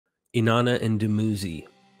Inanna and Dumuzi.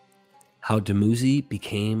 How Dumuzi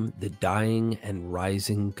became the dying and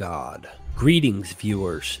rising god. Greetings,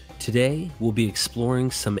 viewers. Today we'll be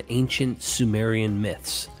exploring some ancient Sumerian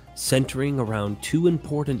myths centering around two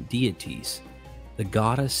important deities, the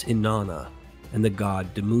goddess Inanna and the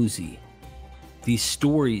god Dumuzi. These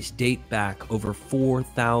stories date back over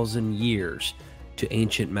 4,000 years to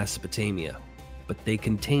ancient Mesopotamia, but they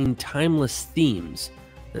contain timeless themes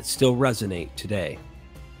that still resonate today.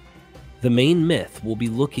 The main myth we'll be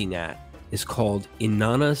looking at is called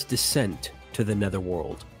Inanna's Descent to the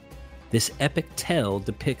Netherworld. This epic tale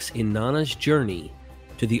depicts Inanna's journey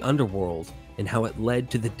to the underworld and how it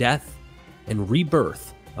led to the death and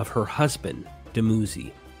rebirth of her husband,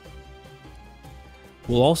 Dumuzi.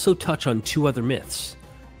 We'll also touch on two other myths,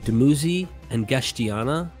 Dumuzi and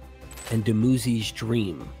Geshtiana and Dumuzi's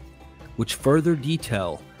Dream, which further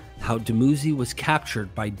detail how Dumuzi was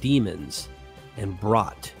captured by demons and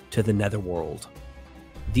brought to the netherworld.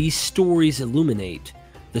 These stories illuminate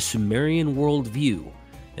the Sumerian worldview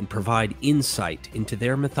and provide insight into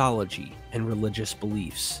their mythology and religious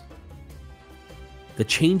beliefs. The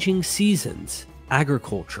changing seasons,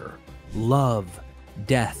 agriculture, love,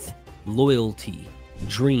 death, loyalty,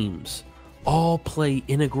 dreams, all play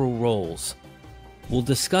integral roles. We'll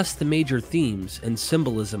discuss the major themes and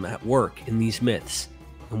symbolism at work in these myths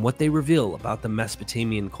and what they reveal about the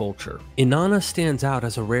Mesopotamian culture. Inanna stands out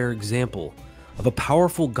as a rare example of a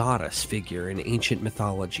powerful goddess figure in ancient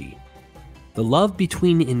mythology. The love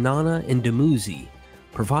between Inanna and Dumuzi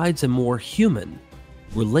provides a more human,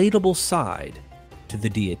 relatable side to the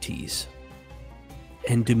deities.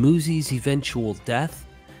 And Dumuzi's eventual death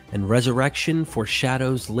and resurrection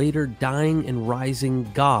foreshadows later dying and rising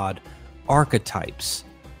god archetypes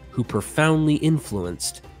who profoundly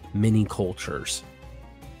influenced many cultures.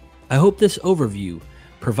 I hope this overview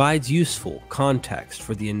provides useful context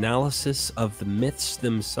for the analysis of the myths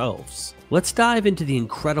themselves. Let's dive into the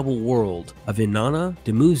incredible world of Inanna,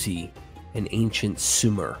 Dumuzi, and ancient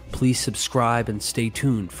Sumer. Please subscribe and stay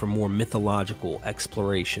tuned for more mythological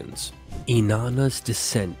explorations. Inanna's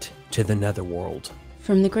descent to the netherworld.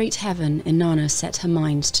 From the great heaven, Inanna set her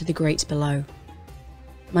mind to the great below.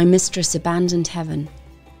 My mistress abandoned heaven,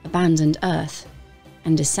 abandoned earth,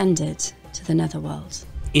 and descended to the netherworld.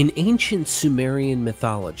 In ancient Sumerian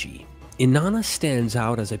mythology, Inanna stands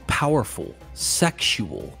out as a powerful,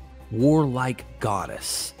 sexual, warlike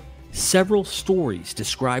goddess. Several stories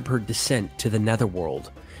describe her descent to the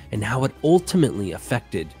netherworld and how it ultimately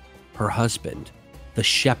affected her husband, the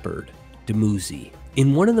shepherd, Dumuzi.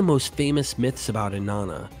 In one of the most famous myths about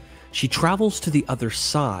Inanna, she travels to the other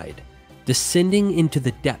side, descending into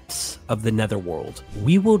the depths of the netherworld.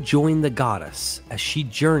 We will join the goddess as she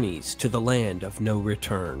journeys to the land of no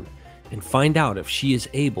return and find out if she is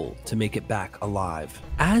able to make it back alive.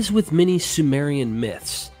 As with many Sumerian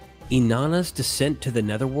myths, Inanna's descent to the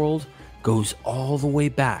netherworld goes all the way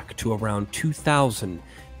back to around 2000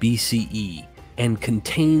 BCE and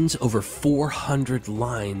contains over 400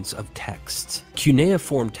 lines of texts.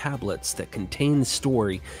 Cuneiform tablets that contain the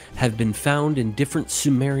story have been found in different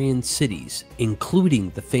Sumerian cities, including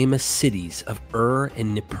the famous cities of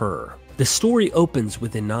and Nippur. The story opens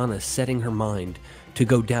with Inanna setting her mind to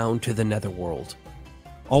go down to the netherworld.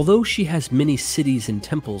 Although she has many cities and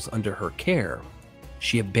temples under her care,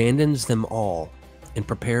 she abandons them all and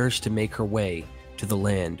prepares to make her way to the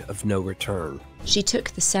land of no return. She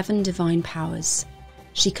took the 7 divine powers.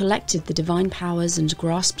 She collected the divine powers and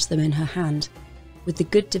grasped them in her hand. With the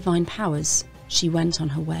good divine powers, she went on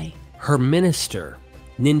her way. Her minister,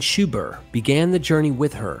 Ninshubur, began the journey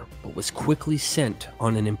with her, but was quickly sent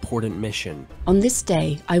on an important mission. On this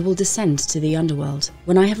day, I will descend to the underworld.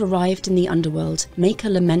 When I have arrived in the underworld, make a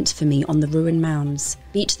lament for me on the ruined mounds.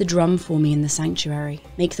 Beat the drum for me in the sanctuary.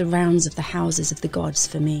 Make the rounds of the houses of the gods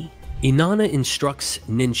for me. Inanna instructs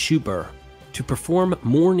Ninshubur to perform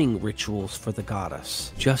mourning rituals for the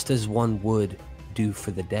goddess, just as one would do for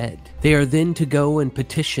the dead. They are then to go and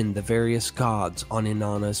petition the various gods on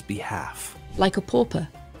Inanna's behalf. Like a pauper,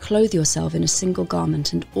 clothe yourself in a single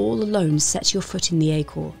garment and all alone set your foot in the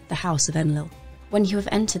Acre, the house of Enlil. When you have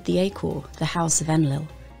entered the Acre, the house of Enlil,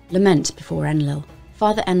 lament before Enlil.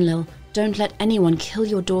 Father Enlil, don't let anyone kill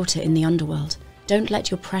your daughter in the underworld. Don't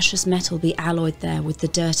let your precious metal be alloyed there with the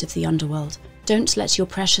dirt of the underworld. Don't let your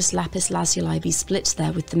precious lapis lazuli be split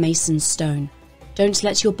there with the mason's stone. Don't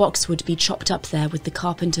let your boxwood be chopped up there with the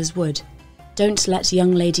carpenter's wood. Don't let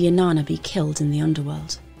young Lady Inanna be killed in the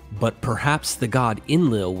underworld. But perhaps the god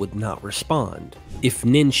Enlil would not respond. If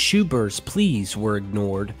Ninshubur's pleas were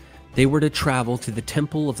ignored, they were to travel to the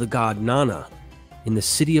temple of the god Nanna in the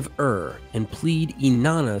city of and plead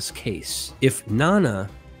Inanna's case. If Nanna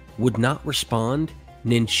would not respond,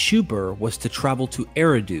 Ninshubur was to travel to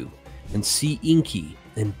Eridu and see Enki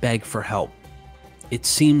and beg for help. It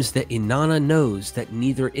seems that Inanna knows that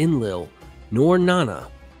neither Enlil nor Nanna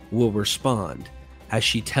will respond, as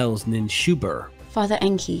she tells Ninshubur, Father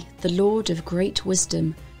Enki, the Lord of great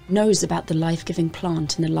wisdom, knows about the life-giving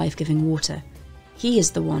plant and the life-giving water. He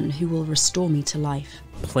is the one who will restore me to life.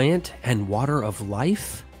 Plant and water of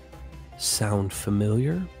life? Sound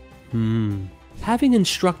familiar? Having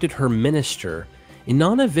instructed her minister,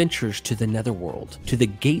 Inanna ventures to the netherworld, to the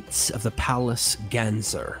gates of the palace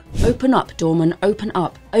Ganzer. Open up, doorman, open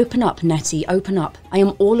up. Open up, Nettie, open up. I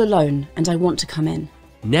am all alone, and I want to come in.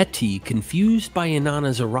 Nettie, confused by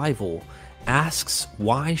Inanna's arrival, asks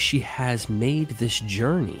why she has made this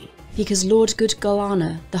journey. Because Lord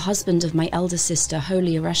Gudgalana, the husband of my elder sister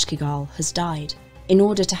Holy Ereshkigal, has died. In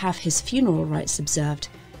order to have his funeral rites observed,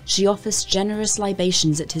 she offers generous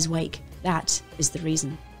libations at his wake. That is the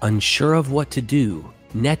reason. Unsure of what to do,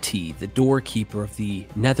 Nettie, the doorkeeper of the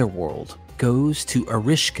netherworld, goes to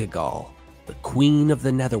Ereshkigal, the queen of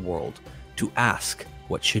the netherworld, to ask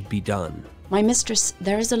what should be done. My mistress,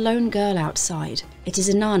 there is a lone girl outside. It is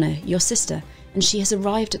Inanna, your sister, and she has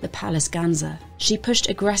arrived at the palace Ganzer. She pushed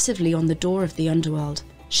aggressively on the door of the underworld.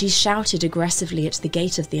 She shouted aggressively at the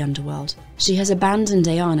gate of the underworld. She has abandoned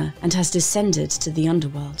Eana and has descended to the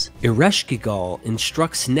underworld. Ereshkigal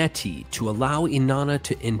instructs Nettie to allow Inanna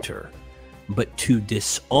to enter, but to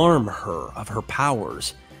disarm her of her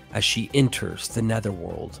powers as she enters the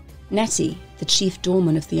netherworld. Nettie, the chief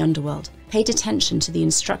doorman of the underworld, paid attention to the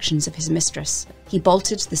instructions of his mistress. He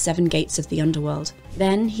bolted the 7 gates of the underworld.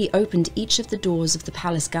 Then he opened each of the doors of the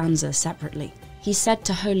palace Ganzer separately. He said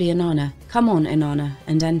to Holy Inanna, "Come on, Inanna,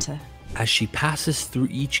 and enter." As she passes through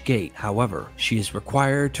each gate, however, she is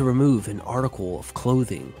required to remove an article of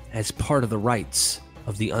clothing as part of the rites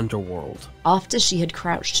of the underworld. After she had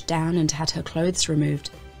crouched down and had her clothes removed,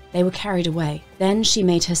 they were carried away. Then she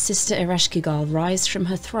made her sister Ereshkigal rise from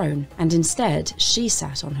her throne, and instead she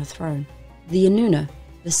sat on her throne. The Inanna,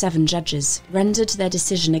 the 7 judges, rendered their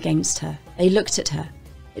decision against her. They looked at her.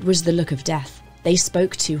 It was the look of death. They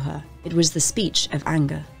spoke to her. It was the speech of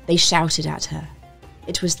anger. They shouted at her.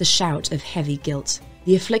 It was the shout of heavy guilt.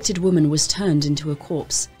 The afflicted woman was turned into a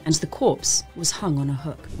corpse, and the corpse was hung on a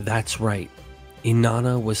hook. That's right.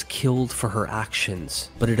 Inanna was killed for her actions,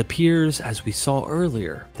 but it appears, as we saw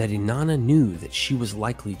earlier, that Inanna knew that she was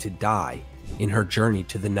likely to die in her journey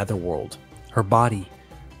to the netherworld. Her body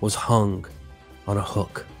was hung on a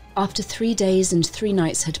hook. After 3 days and 3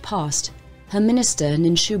 nights had passed, her minister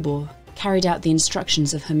Ninshubur carried out the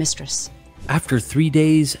instructions of her mistress. After 3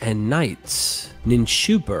 days and nights,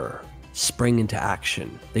 Ninshubur sprang into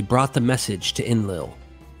action. They brought the message to Enlil,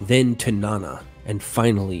 then to Nanna, and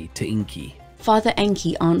finally to Enki. Father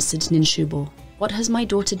Enki answered Ninshubur, "What has my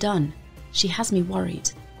daughter done? She has me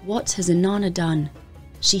worried. What has Inanna done?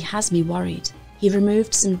 She has me worried." He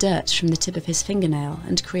removed some dirt from the tip of his fingernail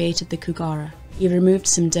and created the Kugara. He removed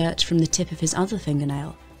some dirt from the tip of his other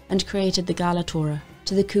fingernail and created the Galatora.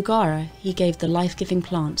 To the Kugara, he gave the life-giving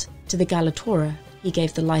plant. To the Galatora, he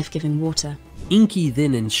gave the life-giving water. Enki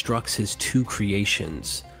then instructs his 2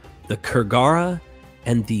 creations, the Kugara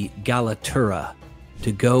and the Galatura,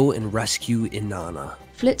 to go and rescue Inanna.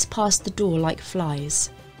 Flit past the door like flies,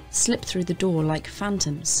 slip through the door like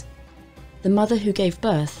phantoms. The mother who gave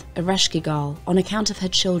birth, Ereshkigal, on account of her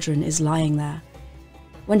children, is lying there.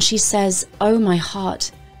 When she says, "Oh, my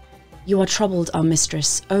heart," you are troubled, our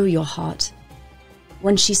mistress, oh, your heart.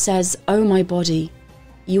 When she says, "Oh, my body,"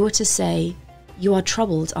 you are to say, "You are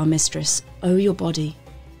troubled, our mistress, oh, your body."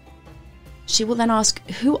 She will then ask,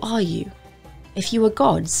 "Who are you? If you are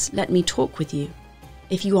gods, let me talk with you.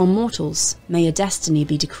 If you are mortals, may a destiny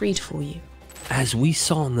be decreed for you." As we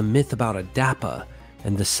saw in the myth about Adapa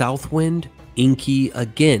and the South Wind, Enki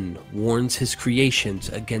again warns his creations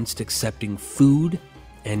against accepting food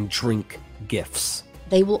and drink gifts.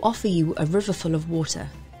 They will offer you a river full of water.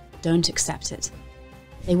 Don't accept it.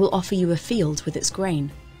 They will offer you a field with its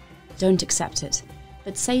grain. Don't accept it.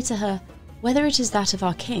 But say to her, "Whether it is that of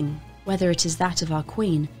our king, whether it is that of our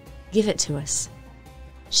queen, give it to us."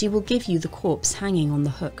 She will give you the corpse hanging on the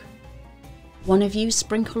hook. One of you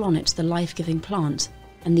sprinkle on it the life-giving plant,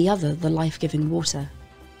 and the other the life-giving water.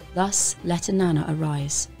 Thus let Inanna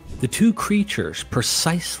arise. The 2 creatures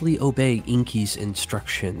precisely obey Enki's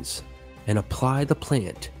instructions and apply the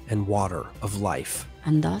plant and water of life.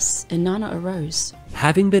 And thus Inanna arose.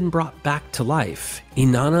 Having been brought back to life,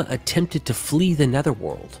 Inanna attempted to flee the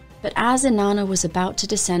netherworld. But as Inanna was about to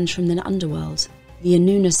descend from the underworld, the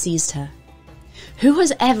Inanna seized her. "Who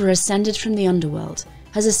has ever ascended from the underworld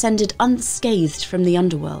has ascended unscathed from the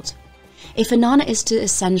underworld. If Inanna is to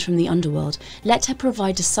ascend from the underworld, let her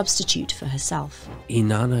provide a substitute for herself.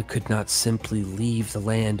 Inanna could not simply leave the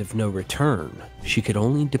land of no return. She could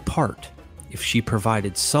only depart if she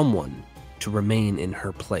provided someone to remain in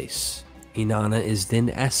her place. Inanna is then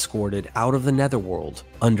escorted out of the netherworld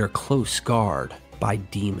under close guard by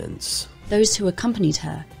demons. Those who accompanied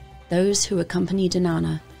her, those who accompanied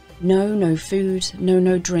Inanna, know no food, know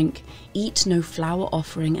no drink, eat no flower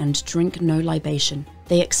offering, and drink no libation.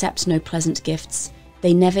 They accept no pleasant gifts.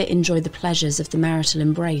 They never enjoy the pleasures of the marital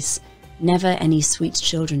embrace, never any sweet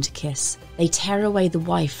children to kiss. They tear away the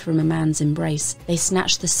wife from a man's embrace. They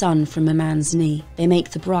snatch the son from a man's knee. They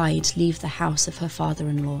make the bride leave the house of her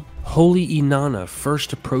father-in-law. Holy Inanna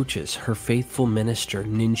first approaches her faithful minister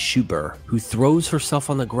Ninshubur, who throws herself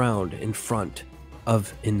on the ground in front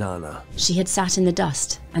of Inanna. She had sat in the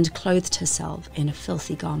dust and clothed herself in a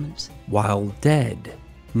filthy garment. While dead,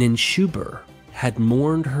 Ninshubur had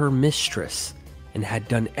mourned her mistress and had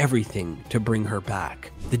done everything to bring her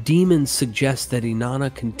back. The demons suggest that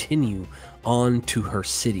Inanna continue on to her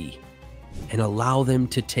city and allow them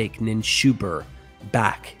to take Ninshubur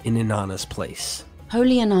back in Inanna's place.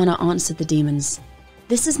 Holy Inanna answered the demons,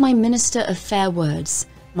 "This is my minister of fair words,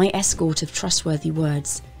 my escort of trustworthy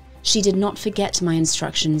words. She did not forget my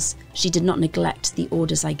instructions. She did not neglect the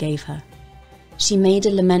orders I gave her. She made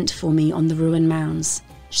a lament for me on the ruined mounds.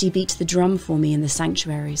 She beat the drum for me in the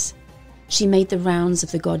sanctuaries. She made the rounds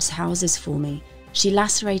of the gods' houses for me. She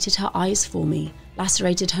lacerated her eyes for me,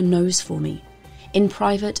 lacerated her nose for me. In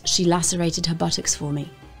private, she lacerated her buttocks for me.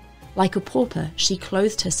 Like a pauper, she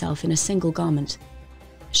clothed herself in a single garment.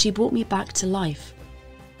 She brought me back to life.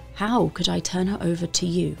 How could I turn her over to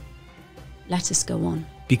you? Let us go on."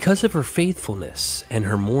 Because of her faithfulness and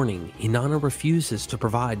her mourning, Inanna refuses to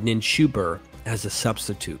provide Ninshubur as a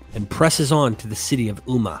substitute and presses on to the city of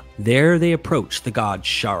Uma. There they approach the god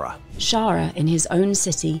Shara. Shara, in his own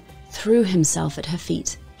city, threw himself at her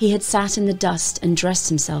feet. He had sat in the dust and dressed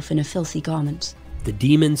himself in a filthy garment. The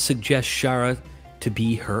demons suggest Shara to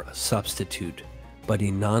be her substitute, but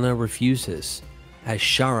Inanna refuses, as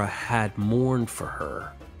Shara had mourned for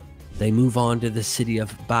her. They move on to the city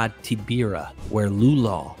of Bad Tibira, where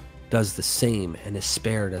Lulal does the same and is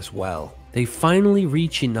spared as well. They finally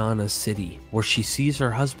reach Inanna's city, where she sees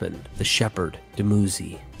her husband, the shepherd,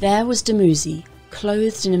 Dumuzi. There was Dumuzi,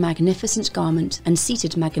 clothed in a magnificent garment and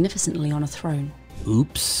seated magnificently on a throne.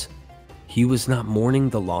 Oops, he was not mourning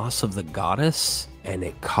the loss of the goddess, and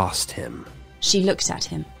it cost him. She looked at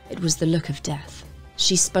him. It was the look of death.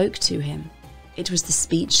 She spoke to him. It was the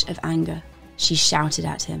speech of anger. She shouted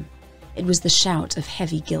at him. It was the shout of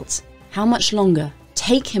heavy guilt. How much longer?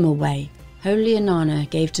 Take him away. Holy Inanna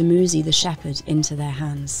gave Dumuzi the shepherd into their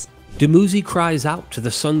hands. Dumuzi cries out to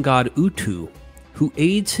the sun god Utu, who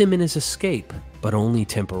aids him in his escape, but only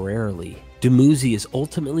temporarily. Dumuzi is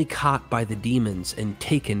ultimately caught by the demons and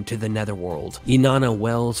taken to the netherworld. Inanna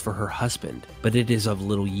wails for her husband, but it is of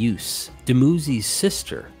little use. Dumuzi's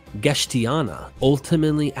sister, Geshtiana,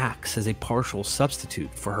 ultimately acts as a partial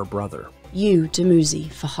substitute for her brother. You, Dumuzi,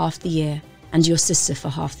 for half the year, and your sister for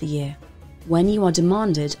half the year. When you are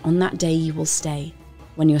demanded, on that day you will stay.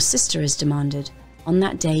 When your sister is demanded, on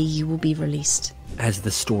that day you will be released. As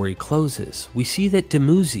the story closes, we see that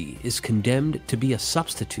Dumuzi is condemned to be a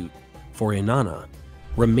substitute for Inanna,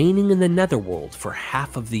 remaining in the netherworld for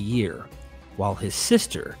half of the year, while his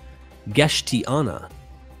sister, Geshtiana,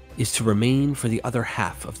 is to remain for the other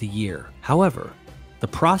half of the year. However, the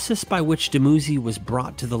process by which Dumuzi was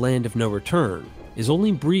brought to the land of no return is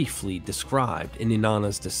only briefly described in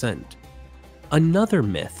Inanna's descent. Another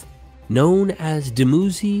myth, known as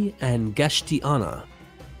Dumuzi and Geshtiana,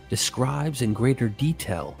 describes in greater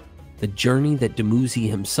detail the journey that Dumuzi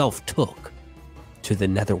himself took to the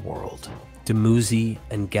netherworld. Dumuzi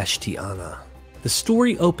and Geshtiana. The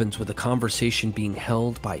story opens with a conversation being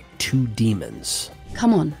held by two demons.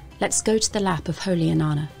 Come on, let's go to the lap of Holy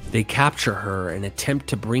Inanna. They capture her and attempt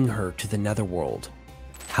to bring her to the netherworld.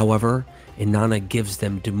 However, Inanna gives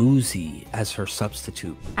them Dumuzi as her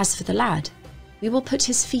substitute. As for the lad, we will put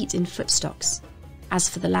his feet in footstocks. As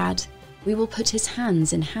for the lad, we will put his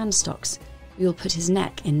hands in handstocks. We will put his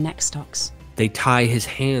neck in neckstocks. They tie his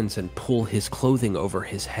hands and pull his clothing over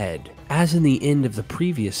his head. As in the end of the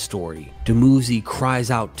previous story, Dumuzi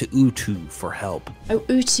cries out to Utu for help. "Oh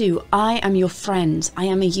Utu, I am your friend. I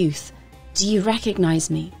am a youth. Do you recognize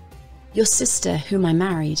me? Your sister, whom I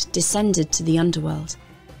married, descended to the underworld.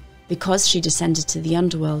 Because she descended to the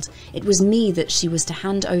underworld, it was me that she was to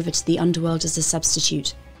hand over to the underworld as a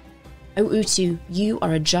substitute. O Utu, you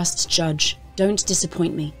are a just judge. Don't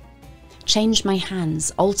disappoint me. Change my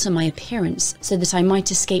hands, alter my appearance, so that I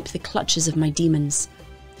might escape the clutches of my demons.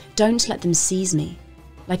 Don't let them seize me.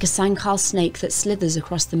 Like a sankal snake that slithers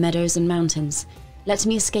across the meadows and mountains, let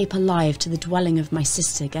me escape alive to the dwelling of my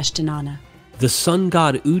sister Geshtinana. The sun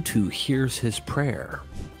god Utu hears his prayer.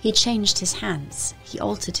 He changed his hands. He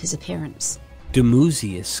altered his appearance.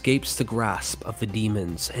 Dumuzi escapes the grasp of the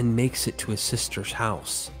demons and makes it to his sister's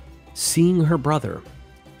house. Seeing her brother,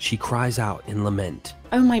 she cries out in lament.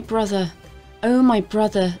 Oh my brother,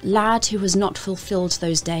 lad who has not fulfilled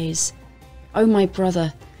those days. Oh my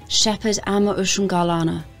brother, shepherd Ama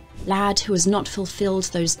Ushungalana, lad who has not fulfilled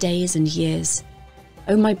those days and years.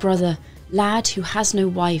 Oh my brother, lad who has no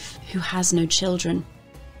wife, who has no children.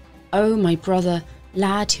 Oh my brother,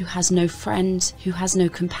 lad who has no friend, who has no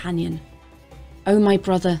companion. Oh my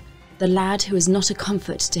brother, the lad who is not a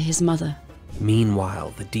comfort to his mother.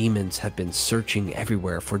 Meanwhile, the demons have been searching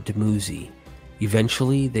everywhere for Dumuzi.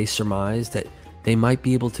 Eventually, they surmise that they might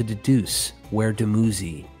be able to deduce where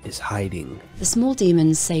Dumuzi is hiding. The small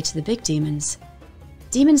demons say to the big demons,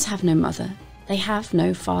 demons have no mother. They have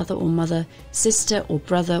no father or mother, sister or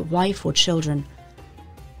brother, wife or children.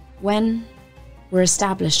 When we're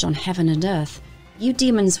established on heaven and earth, you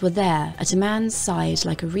demons were there at a man's side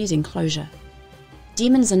like a reed enclosure.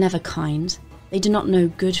 Demons are never kind. They do not know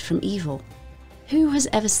good from evil. Who has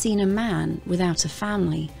ever seen a man without a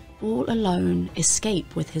family, all alone,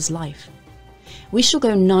 escape with his life? We shall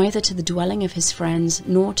go neither to the dwelling of his friends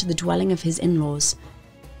nor to the dwelling of his in-laws.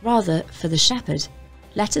 Rather, for the shepherd,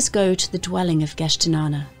 let us go to the dwelling of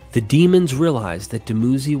Geshtinana. The demons realize that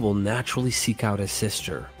Dumuzi will naturally seek out his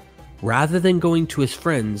sister. Rather than going to his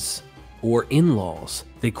friends or in-laws,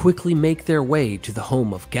 they quickly make their way to the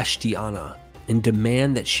home of Geshtiana and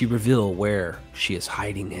demand that she reveal where she is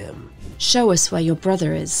hiding him. Show us where your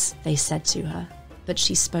brother is, they said to her, but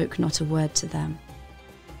she spoke not a word to them.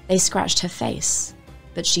 They scratched her face,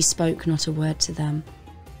 but she spoke not a word to them.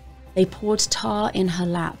 They poured tar in her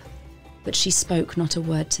lap, but she spoke not a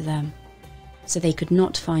word to them. So they could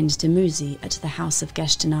not find Dumuzi at the house of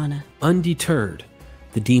Geshtinana. Undeterred,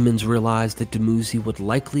 the demons realized that Dumuzi would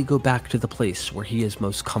likely go back to the place where he is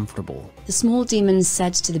most comfortable. The small demons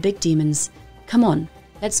said to the big demons, come on,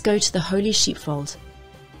 let's go to the holy sheepfold.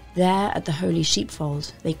 There at the holy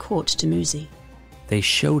sheepfold, they caught Dumuzi. They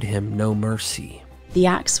showed him no mercy. The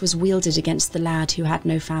axe was wielded against the lad who had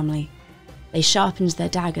no family. They sharpened their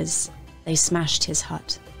daggers. They smashed his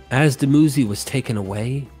hut. As Dumuzi was taken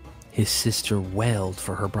away, his sister wailed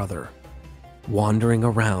for her brother, wandering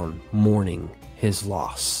around mourning his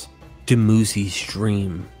loss. Dumuzi's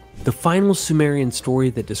dream. The final Sumerian story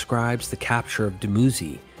that describes the capture of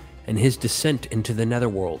Dumuzi and his descent into the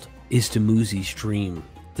netherworld is Dumuzi's dream.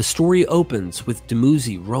 The story opens with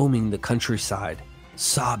Dumuzi roaming the countryside,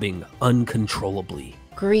 sobbing uncontrollably.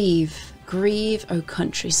 Grieve, grieve, O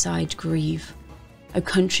countryside, grieve. O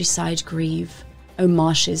countryside, grieve. O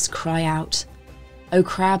marshes, cry out. O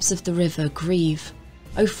crabs of the river, grieve.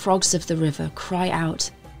 O frogs of the river, cry out.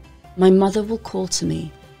 My mother will call to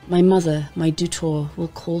me. My mother, my Dutor, will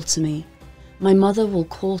call to me. My mother will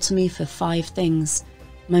call to me for 5 things.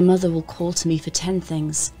 My mother will call to me for 10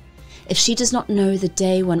 things. If she does not know the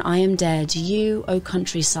day when I am dead, you, O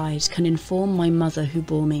countryside, can inform my mother who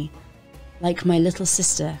bore me. Like my little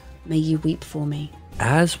sister, may you weep for me.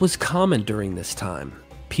 As was common during this time,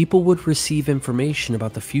 people would receive information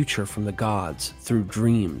about the future from the gods through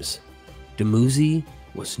dreams. Dumuzi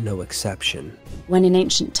was no exception. When in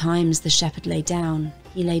ancient times the shepherd lay down,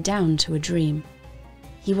 he lay down to a dream.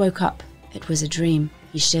 He woke up, it was a dream.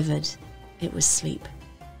 He shivered, it was sleep.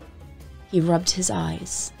 He rubbed his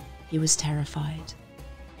eyes, he was terrified.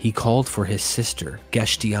 He called for his sister,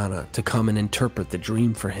 Geshtiana, to come and interpret the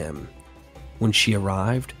dream for him. When she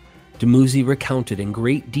arrived, Dumuzi recounted in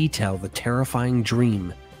great detail the terrifying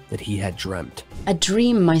dream that he had dreamt. A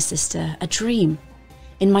dream, my sister, a dream.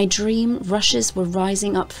 In my dream, rushes were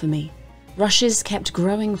rising up for me. Rushes kept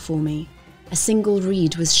growing for me. A single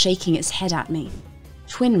reed was shaking its head at me.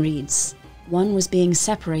 Twin reeds, one was being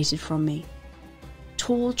separated from me.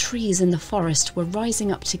 Tall trees in the forest were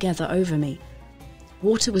rising up together over me.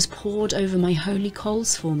 Water was poured over my holy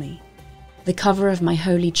coals for me. The cover of my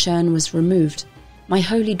holy churn was removed. My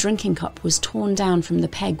holy drinking cup was torn down from the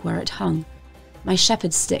peg where it hung. My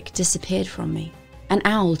shepherd's stick disappeared from me. An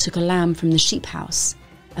owl took a lamb from the sheep house.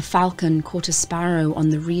 A falcon caught a sparrow on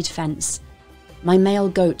the reed fence. My male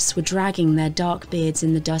goats were dragging their dark beards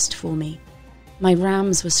in the dust for me. My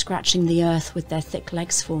rams were scratching the earth with their thick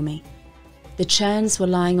legs for me. The churns were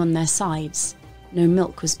lying on their sides. No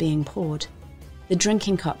milk was being poured. The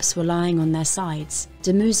drinking cups were lying on their sides.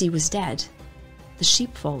 Dumuzi was dead. The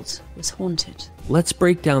sheepfold was haunted. Let's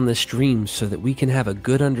break down this dream so that we can have a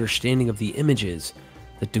good understanding of the images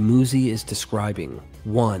that Dumuzi is describing.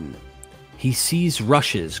 1. He sees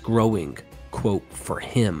rushes growing, quote, for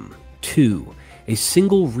him. 2. A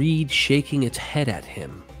single reed shaking its head at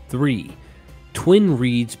him. 3. Twin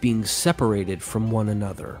reeds being separated from one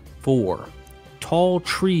another. 4. Tall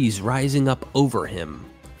trees rising up over him.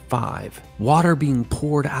 5. Water being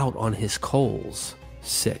poured out on his coals.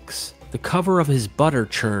 6. The cover of his butter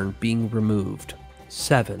churn being removed.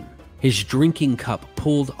 7. His drinking cup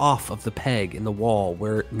pulled off of the peg in the wall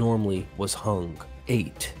where it normally was hung.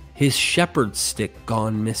 8. His shepherd's stick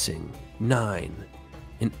gone missing. 9.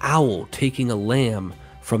 An owl taking a lamb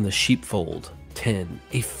from the sheepfold. 10.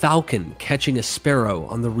 A falcon catching a sparrow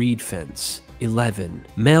on the reed fence. 11.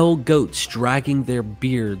 Male goats dragging their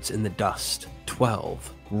beards in the dust.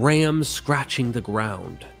 12. Rams scratching the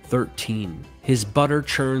ground. 13. His butter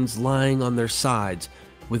churns lying on their sides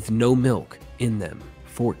with no milk in them.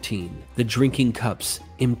 14. The drinking cups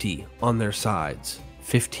empty on their sides.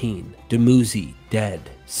 15. Dumuzi dead.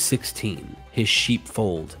 16. His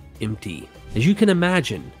sheepfold empty. As you can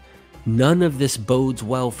imagine, none of this bodes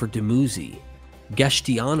well for Dumuzi.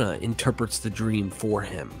 Geshtiana interprets the dream for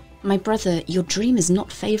him. My brother, your dream is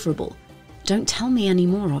not favorable. Don't tell me any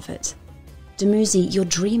more of it. Dumuzi, your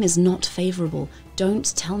dream is not favorable.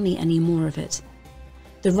 Don't tell me any more of it.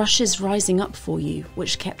 The rushes rising up for you,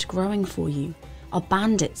 which kept growing for you, are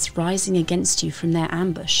bandits rising against you from their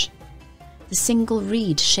ambush. The single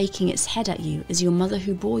reed shaking its head at you is your mother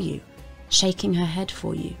who bore you, shaking her head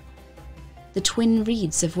for you. The twin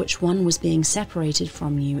reeds of which one was being separated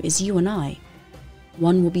from you is you and I.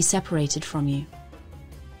 One will be separated from you.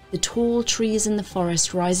 The tall trees in the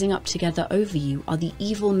forest rising up together over you are the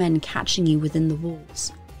evil men catching you within the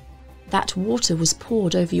walls. That water was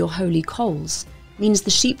poured over your holy coals means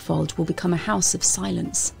the sheepfold will become a house of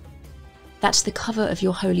silence. That the cover of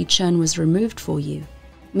your holy churn was removed for you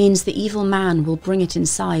means the evil man will bring it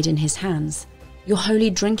inside in his hands. Your holy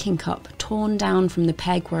drinking cup, torn down from the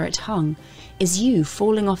peg where it hung, is you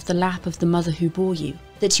falling off the lap of the mother who bore you.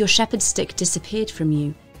 That your shepherd's stick disappeared from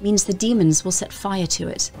you means the demons will set fire to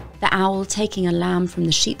it. The owl taking a lamb from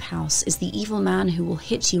the sheep house is the evil man who will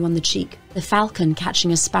hit you on the cheek. The falcon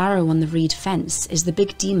catching a sparrow on the reed fence is the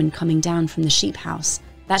big demon coming down from the sheep house.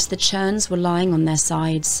 That the churns were lying on their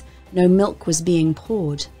sides, no milk was being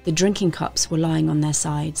poured, the drinking cups were lying on their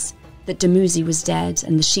sides. That Dumuzi was dead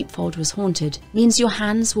and the sheepfold was haunted means your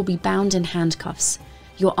hands will be bound in handcuffs,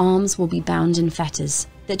 your arms will be bound in fetters.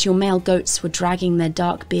 That your male goats were dragging their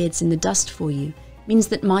dark beards in the dust for you means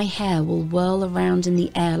that my hair will whirl around in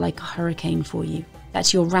the air like a hurricane for you.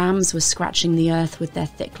 That your rams were scratching the earth with their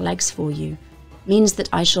thick legs for you means that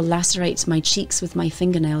I shall lacerate my cheeks with my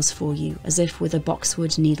fingernails for you, as if with a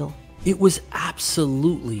boxwood needle. It was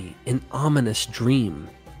absolutely an ominous dream.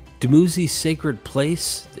 Dumuzi's sacred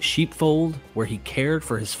place, the sheepfold, where he cared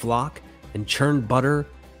for his flock and churned butter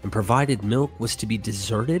and provided milk, was to be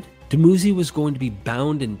deserted. Dumuzi was going to be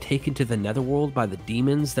bound and taken to the netherworld by the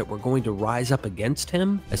demons that were going to rise up against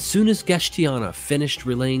him. As soon as Geshtiana finished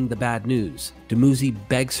relaying the bad news, Dumuzi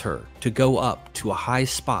begs her to go up to a high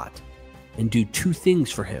spot and do 2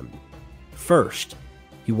 things for him. First,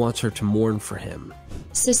 he wants her to mourn for him.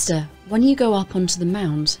 Sister, when you go up onto the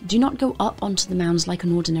mound, do not go up onto the mound like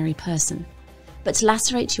an ordinary person, but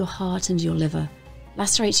lacerate your heart and your liver,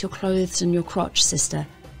 lacerate your clothes and your crotch, sister,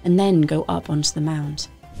 and then go up onto the mound.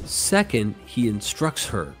 Second, he instructs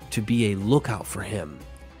her to be a lookout for him,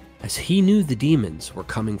 as he knew the demons were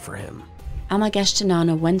coming for him. Amma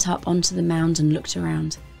Geshtinana went up onto the mound and looked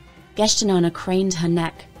around. Geshtinana craned her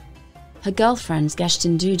neck. Her girlfriends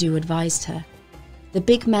Geshtindudu advised her. The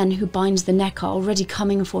big men who bind the neck are already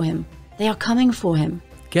coming for him. They are coming for him.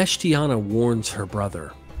 Geshtiana warns her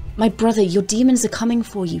brother. My brother, your demons are coming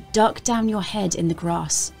for you. Duck down your head in the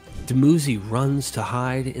grass. Dumuzi runs to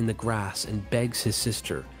hide in the grass and begs his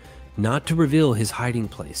sister not to reveal his hiding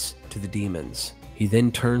place to the demons. He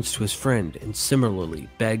then turns to his friend and similarly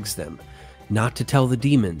begs them not to tell the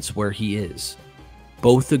demons where he is.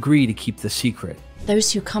 Both agree to keep the secret.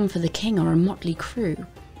 Those who come for the king are a motley crew,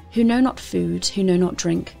 who know not food, who know not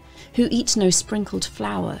drink, who eat no sprinkled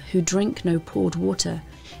flour, who drink no poured water,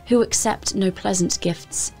 who accept no pleasant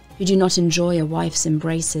gifts, who do not enjoy a wife's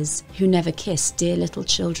embraces, who never kiss dear little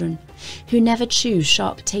children, who never chew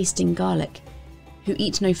sharp-tasting garlic, who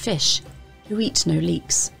eat no fish, who eat no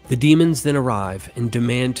leeks. The demons then arrive and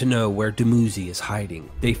demand to know where Dumuzi is hiding.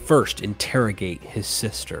 They first interrogate his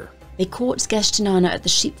sister. They caught Geshtinana at the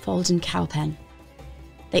sheepfold and cowpen.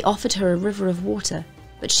 They offered her a river of water,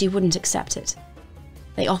 but she wouldn't accept it.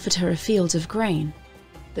 They offered her a field of grain,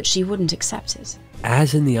 but she wouldn't accept it.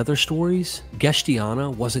 As in the other stories,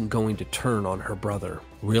 Geshtiana wasn't going to turn on her brother.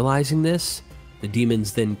 Realizing this, The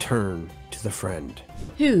demons then turn to the friend.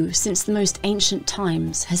 Who, since the most ancient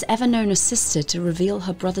times, has ever known a sister to reveal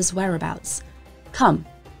her brother's whereabouts? Come,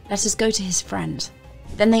 let us go to his friend.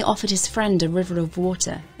 Then they offered his friend a river of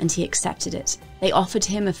water, and he accepted it. They offered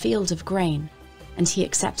him a field of grain, and he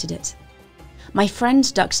accepted it. My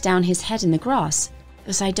friend ducked down his head in the grass,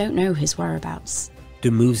 but I don't know his whereabouts.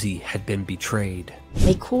 Dumuzi had been betrayed.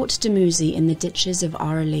 They caught Dumuzi in the ditches of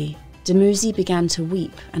Aralee. Dumuzi began to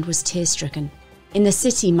weep and was tear-stricken. In the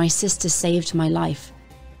city, my sister saved my life,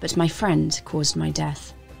 but my friend caused my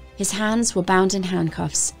death. His hands were bound in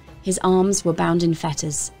handcuffs, his arms were bound in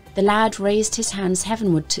fetters. The lad raised his hands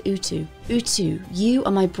heavenward to Utu. Utu, you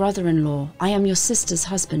are my brother-in-law. I am your sister's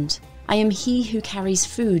husband. I am he who carries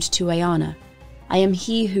food to Ayana. I am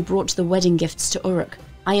he who brought the wedding gifts to Uruk.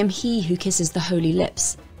 I am he who kisses the holy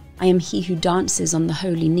lips. I am he who dances on the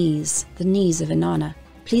holy knees, the knees of Inanna.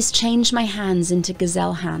 Please change my hands into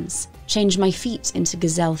gazelle hands. Change my feet into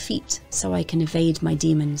gazelle feet, so I can evade my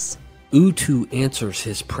demons. Utu answers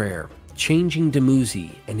his prayer, changing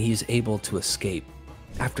Dumuzi, and he is able to escape.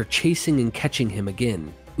 After chasing and catching him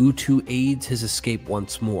again, Utu aids his escape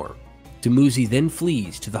once more. Dumuzi then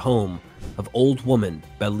flees to the home of old woman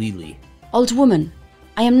Belili. Old woman,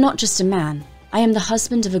 I am not just a man. I am the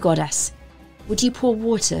husband of a goddess. Would you pour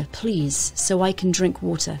water, please, so I can drink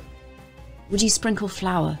water? Would you sprinkle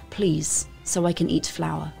flour, please, so I can eat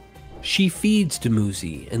flour? She feeds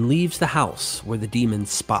Dumuzi and leaves the house where the demons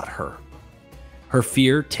spot her. Her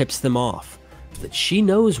fear tips them off that she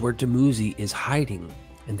knows where Dumuzi is hiding,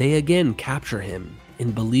 and they again capture him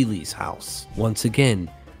in Belili's house. Once again,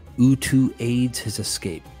 Utu aids his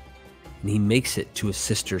escape, and he makes it to his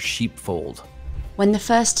sister's sheepfold. When the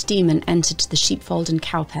first demon entered the sheepfold and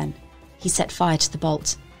cowpen, he set fire to the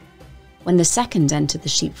bolt. When the second entered the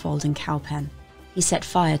sheepfold and cowpen, he set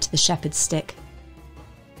fire to the shepherd's stick.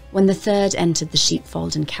 When the third entered the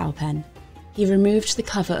sheepfold and cowpen, he removed the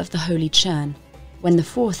cover of the holy churn. When the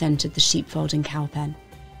fourth entered the sheepfold and cowpen,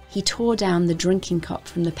 he tore down the drinking cup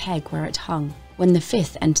from the peg where it hung. When the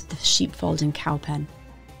fifth entered the sheepfold and cowpen,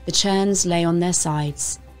 the churns lay on their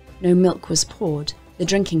sides. No milk was poured. The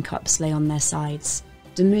drinking cups lay on their sides.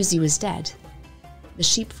 Dumuzi was dead. The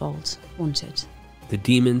sheepfold haunted. The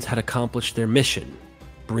demons had accomplished their mission,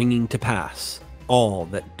 bringing to pass all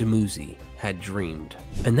that Dumuzi had dreamed.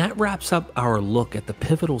 And that wraps up our look at the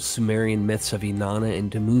pivotal Sumerian myths of Inanna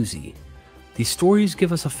and Dumuzi. These stories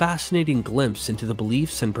give us a fascinating glimpse into the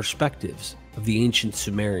beliefs and perspectives of the ancient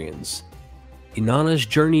Sumerians. Inanna's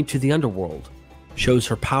journey to the underworld shows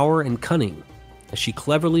her power and cunning as she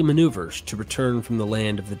cleverly maneuvers to return from the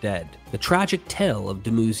land of the dead. The tragic tale of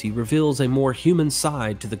Dumuzi reveals a more human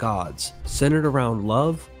side to the gods, centered around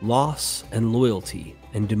love, loss, and loyalty,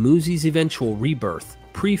 and Dumuzi's eventual rebirth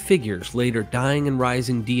prefigures later dying and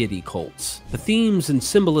rising deity cults. The themes and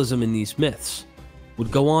symbolism in these myths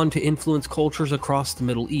would go on to influence cultures across the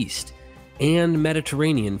Middle East and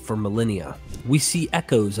Mediterranean for millennia. We see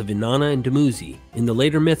echoes of Inanna and Dumuzi in the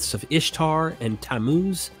later myths of Ishtar and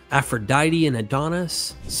Tammuz, Aphrodite and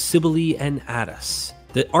Adonis, Cybele and Attis.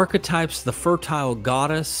 The archetypes of the fertile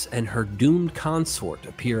goddess and her doomed consort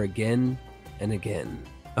appear again and again.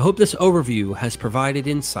 I hope this overview has provided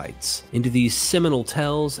insights into these seminal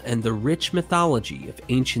tales and the rich mythology of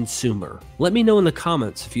ancient Sumer. Let me know in the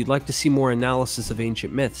comments if you'd like to see more analysis of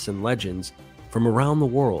ancient myths and legends from around the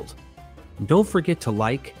world. And don't forget to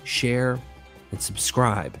like, share, and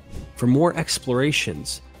subscribe for more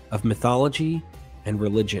explorations of mythology and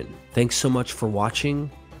religion. Thanks so much for watching,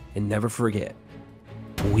 and never forget,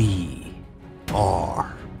 we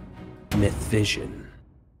are MythVision.